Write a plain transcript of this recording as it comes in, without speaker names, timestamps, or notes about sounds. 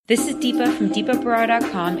This is Deepa from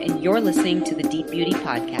deepabarrar.com, and you're listening to the Deep Beauty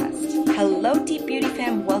Podcast. Hello, Deep Beauty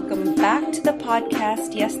fam. Welcome back to the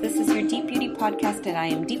podcast. Yes, this is your Deep Beauty Podcast, and I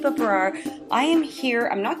am Deepa Barrar. I am here.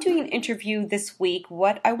 I'm not doing an interview this week.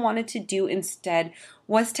 What I wanted to do instead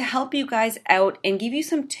was to help you guys out and give you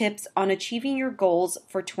some tips on achieving your goals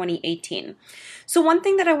for 2018. So one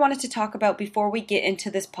thing that I wanted to talk about before we get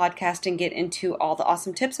into this podcast and get into all the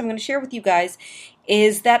awesome tips I'm going to share with you guys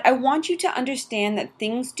is that I want you to understand that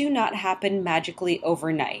things do not happen magically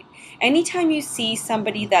overnight. Anytime you see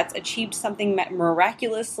somebody that's achieved something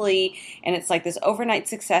miraculously and it's like this overnight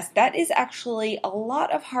success, that is actually a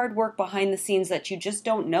lot of hard work behind the scenes that you just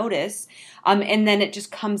don't notice. And then it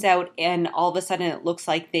just comes out and all of a sudden it looks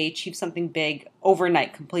like they achieved something big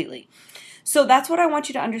overnight completely. So that's what I want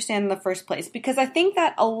you to understand in the first place, because I think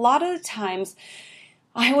that a lot of the times,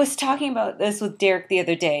 I was talking about this with Derek the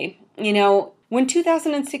other day, when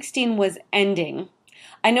 2016 was ending,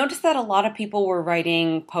 I noticed that a lot of people were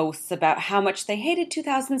writing posts about how much they hated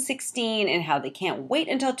 2016 and how they can't wait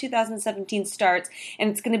until 2017 starts and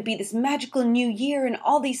it's going to be this magical new year and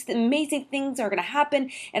all these amazing things are going to happen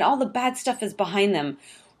and all the bad stuff is behind them.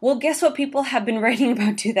 Well, guess what people have been writing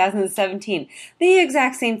about 2017? The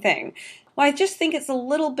exact same thing. Well, I just think it's a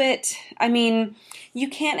little bit, you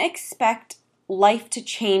can't expect life to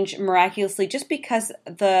change miraculously just because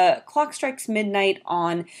the clock strikes midnight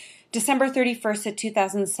on December 31st of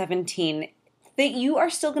 2017, that you are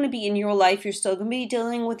still going to be in your life. You're still going to be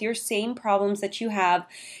dealing with your same problems that you have.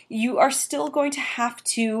 You are still going to have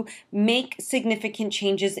to make significant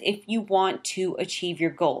changes if you want to achieve your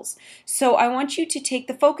goals. So I want you to take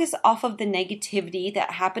the focus off of the negativity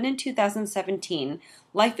that happened in 2017.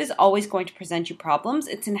 Life is always going to present you problems.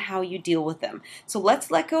 It's in how you deal with them. So let's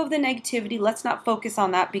let go of the negativity. Let's not focus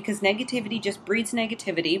on that because negativity just breeds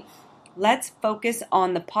negativity. Let's focus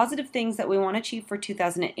on the positive things that we want to achieve for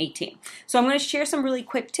 2018. So I'm going to share some really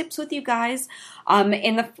quick tips with you guys.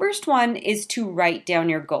 And the first one is to write down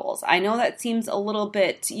your goals. I know that seems a little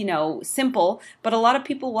bit, simple, but a lot of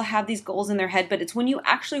people will have these goals in their head, but it's when you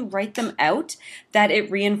actually write them out that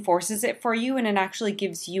it reinforces it for you and it actually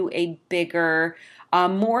gives you a bigger,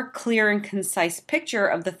 more clear and concise picture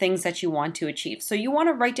of the things that you want to achieve. So you want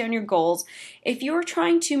to write down your goals. If you're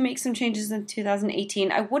trying to make some changes in 2018,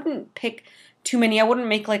 I wouldn't pick too many. I wouldn't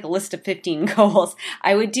make like a list of 15 goals.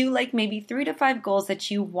 I would do like maybe 3 to 5 goals that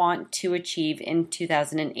you want to achieve in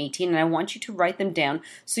 2018. And I want you to write them down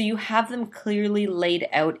so you have them clearly laid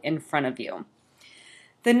out in front of you.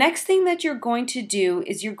 The next thing that you're going to do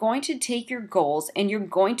is you're going to take your goals and you're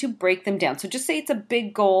going to break them down. So just say it's a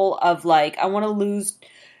big goal of like, I want to lose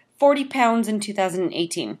 40 pounds in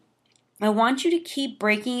 2018. I want you to keep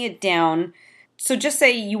breaking it down. So just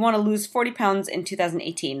say you want to lose 40 pounds in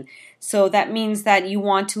 2018. So that means that you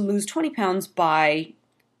want to lose 20 pounds by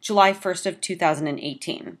July 1st of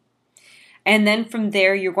 2018. And then from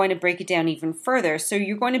there, you're going to break it down even further. So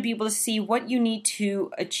you're going to be able to see what you need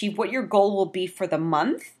to achieve, what your goal will be for the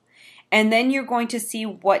month. And then you're going to see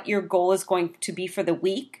what your goal is going to be for the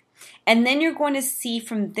week. And then you're going to see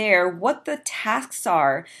from there what the tasks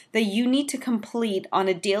are that you need to complete on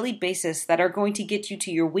a daily basis that are going to get you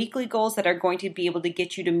to your weekly goals, that are going to be able to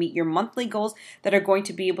get you to meet your monthly goals, that are going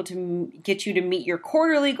to be able to get you to meet your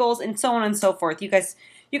quarterly goals, and so on and so forth. You guys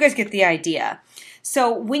get the idea.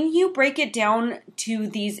 So when you break it down to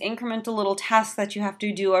these incremental little tasks that you have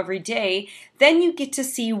to do every day, then you get to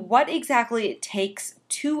see what exactly it takes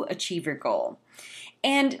to achieve your goal.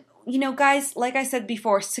 And guys, like I said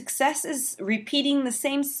before, success is repeating the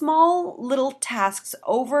same small little tasks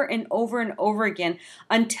over and over and over again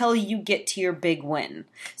until you get to your big win.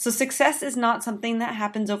 So success is not something that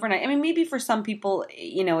happens overnight. Maybe for some people,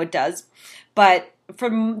 it does, but for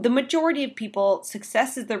the majority of people,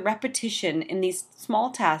 success is the repetition in these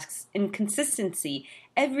small tasks and consistency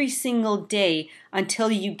every single day until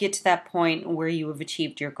you get to that point where you have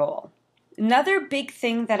achieved your goal. Another big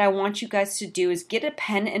thing that I want you guys to do is get a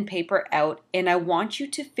pen and paper out, and I want you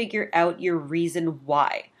to figure out your reason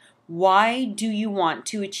why. Why do you want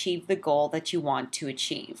to achieve the goal that you want to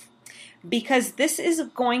achieve? Because this is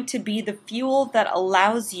going to be the fuel that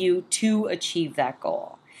allows you to achieve that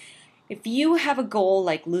goal. If you have a goal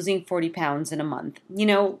like losing 40 pounds in a month,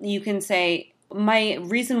 you can say, my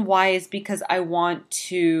reason why is because I want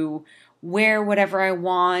to wear whatever I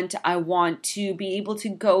want. I want to be able to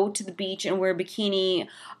go to the beach and wear a bikini.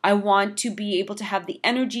 I want to be able to have the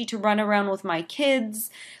energy to run around with my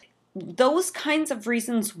kids. Those kinds of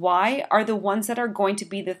reasons why are the ones that are going to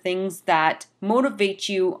be the things that motivate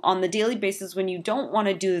you on the daily basis when you don't want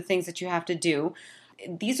to do the things that you have to do.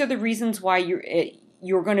 These are the reasons why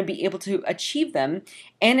you're going to be able to achieve them.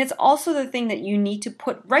 And it's also the thing that you need to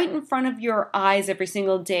put right in front of your eyes every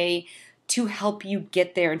single day to help you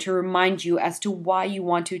get there and to remind you as to why you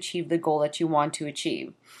want to achieve the goal that you want to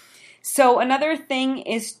achieve. So another thing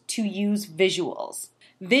is to use visuals.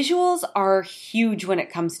 Visuals are huge when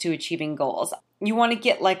it comes to achieving goals. You want to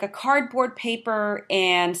get like a cardboard paper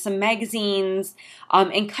and some magazines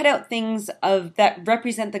and cut out things that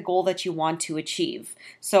represent the goal that you want to achieve.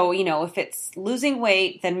 So, if it's losing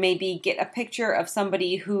weight, then maybe get a picture of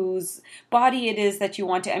somebody whose body it is that you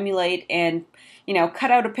want to emulate and,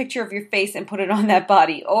 cut out a picture of your face and put it on that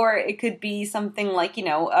body. Or it could be something like,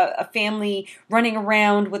 a family running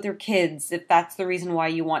around with their kids if that's the reason why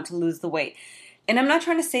you want to lose the weight. And I'm not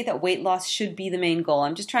trying to say that weight loss should be the main goal.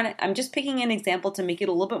 I'm just picking an example to make it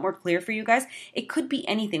a little bit more clear for you guys. It could be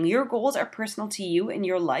anything. Your goals are personal to you and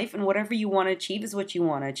your life, and whatever you want to achieve is what you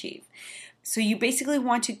want to achieve. So you basically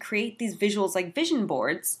want to create these visuals like vision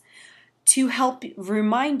boards to help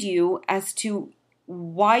remind you as to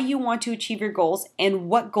why you want to achieve your goals and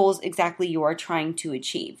what goals exactly you are trying to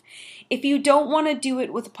achieve. If you don't want to do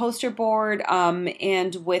it with a poster board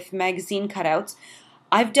and with magazine cutouts,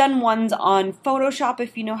 I've done ones on Photoshop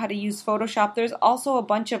if you know how to use Photoshop. There's also a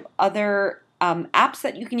bunch of other apps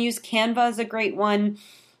that you can use. Canva is a great one.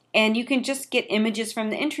 And you can just get images from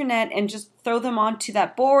the internet and just throw them onto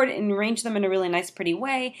that board and arrange them in a really nice, pretty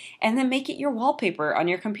way. And then make it your wallpaper on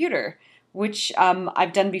your computer, which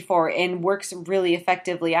I've done before and works really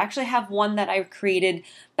effectively. I actually have one that I created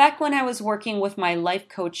back when I was working with my life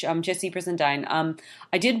coach, Jesse Brizendine.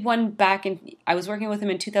 I did one I was working with him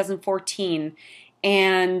in 2014.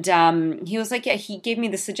 And he was like, he gave me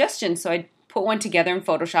the suggestion. So I put one together in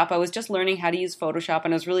Photoshop. I was just learning how to use Photoshop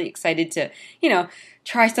and I was really excited to,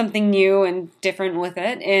 try something new and different with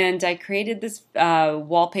it. And I created this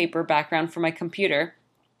wallpaper background for my computer.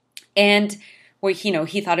 And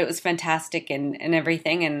he thought it was fantastic and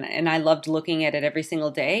everything. And I loved looking at it every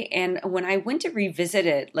single day. And when I went to revisit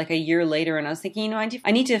it like a year later and I was thinking,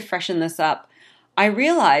 I need to freshen this up, I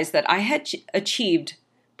realized that I had achieved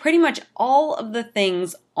pretty much all of the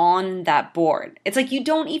things on that board. It's like you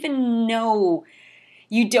don't even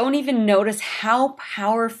notice how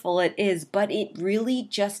powerful it is, but it really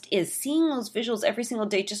just is. Seeing those visuals every single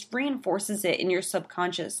day just reinforces it in your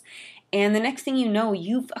subconscious. And the next thing you know,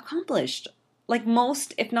 you've accomplished like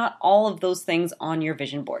most, if not all of those things on your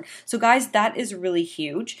vision board. So guys, that is really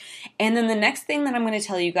huge. And then the next thing that I'm going to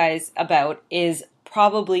tell you guys about is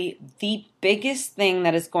probably the biggest thing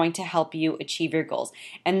that is going to help you achieve your goals.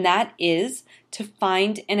 And that is to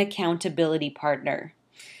find an accountability partner.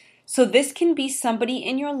 So this can be somebody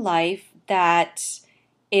in your life that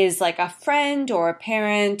is like a friend or a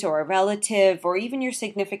parent or a relative or even your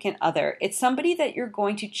significant other. It's somebody that you're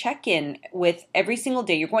going to check in with every single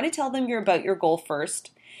day. You're going to tell them you're about your goal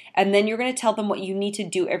first, and then you're going to tell them what you need to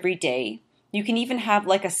do every day. You can even have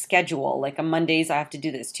like a schedule, like on Mondays I have to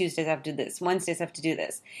do this, Tuesdays I have to do this, Wednesdays I have to do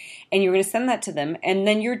this. And you're going to send that to them, and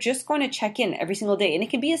then you're just going to check in every single day. And it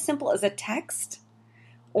can be as simple as a text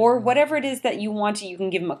or whatever it is that you want to. You can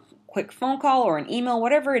give them a quick phone call or an email,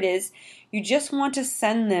 whatever it is. You just want to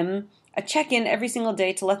send them a check-in every single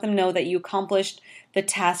day to let them know that you accomplished the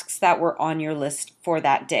tasks that were on your list for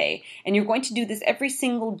that day. And you're going to do this every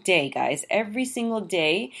single day, guys, every single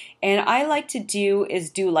day. And I like to do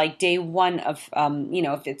like day one of,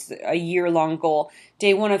 if it's a year-long goal,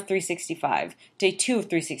 day one of 365, day two of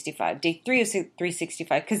 365, day three of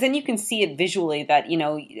 365, because then you can see it visually that,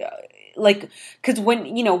 because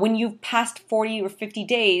when you've passed 40 or 50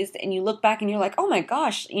 days and you look back and you're like, oh my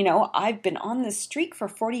gosh, I've been on this streak for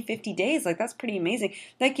 40, 50 days. Like, that's pretty amazing.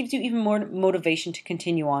 That gives you even more motivation to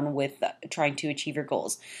continue on with trying to achieve your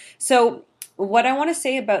goals. So what I want to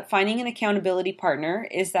say about finding an accountability partner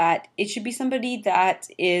is that it should be somebody that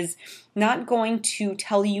is not going to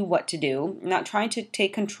tell you what to do, not trying to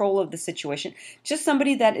take control of the situation, just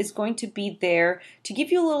somebody that is going to be there to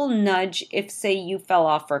give you a little nudge if, say, you fell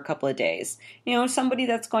off for a couple of days. Somebody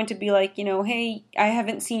that's going to be like, hey, I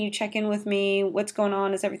haven't seen you check in with me. What's going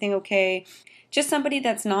on? Is everything okay? Just somebody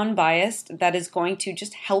that's non-biased, that is going to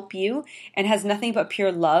just help you and has nothing but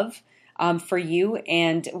pure love for you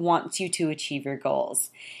and wants you to achieve your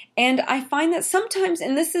goals. And I find that sometimes,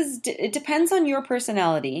 and it depends on your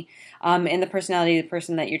personality and the personality of the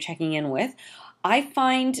person that you're checking in with. I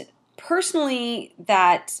find personally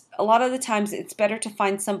that a lot of the times it's better to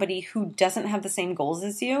find somebody who doesn't have the same goals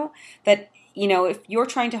as you, that if you're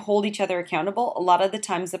trying to hold each other accountable, a lot of the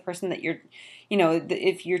times the person that you're,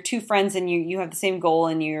 if you're two friends and you have the same goal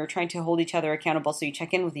and you're trying to hold each other accountable, so you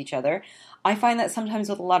check in with each other, I find that sometimes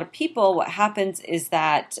with a lot of people, what happens is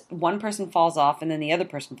that one person falls off and then the other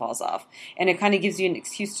person falls off. And it kind of gives you an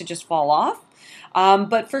excuse to just fall off.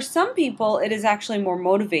 But for some people, it is actually more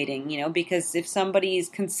motivating, because if somebody is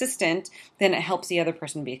consistent, then it helps the other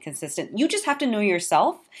person be consistent. You just have to know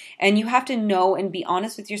yourself, and you have to know and be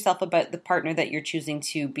honest with yourself about the partner that you're choosing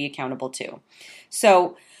to be accountable to.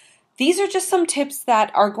 So these are just some tips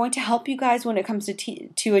that are going to help you guys when it comes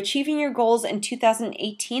to achieving your goals in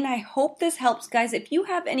 2018. I hope this helps, guys. If you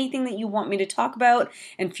have anything that you want me to talk about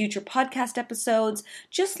in future podcast episodes,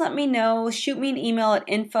 just let me know. Shoot me an email at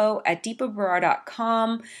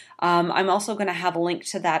info@deepabarar.com. I'm also going to have a link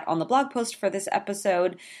to that on the blog post for this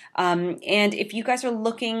episode. And if you guys are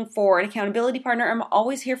looking for an accountability partner, I'm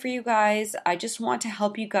always here for you guys. I just want to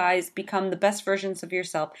help you guys become the best versions of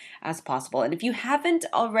yourself as possible. And if you haven't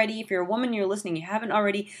already, if you're a woman, you're listening, you haven't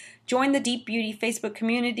already joined the Deep Beauty Facebook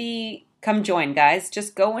community, come join, guys.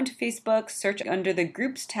 Just go into Facebook, search under the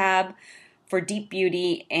groups tab for Deep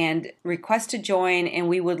Beauty and request to join, and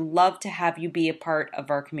we would love to have you be a part of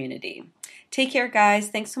our community. Take care, guys.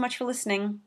 Thanks so much for listening.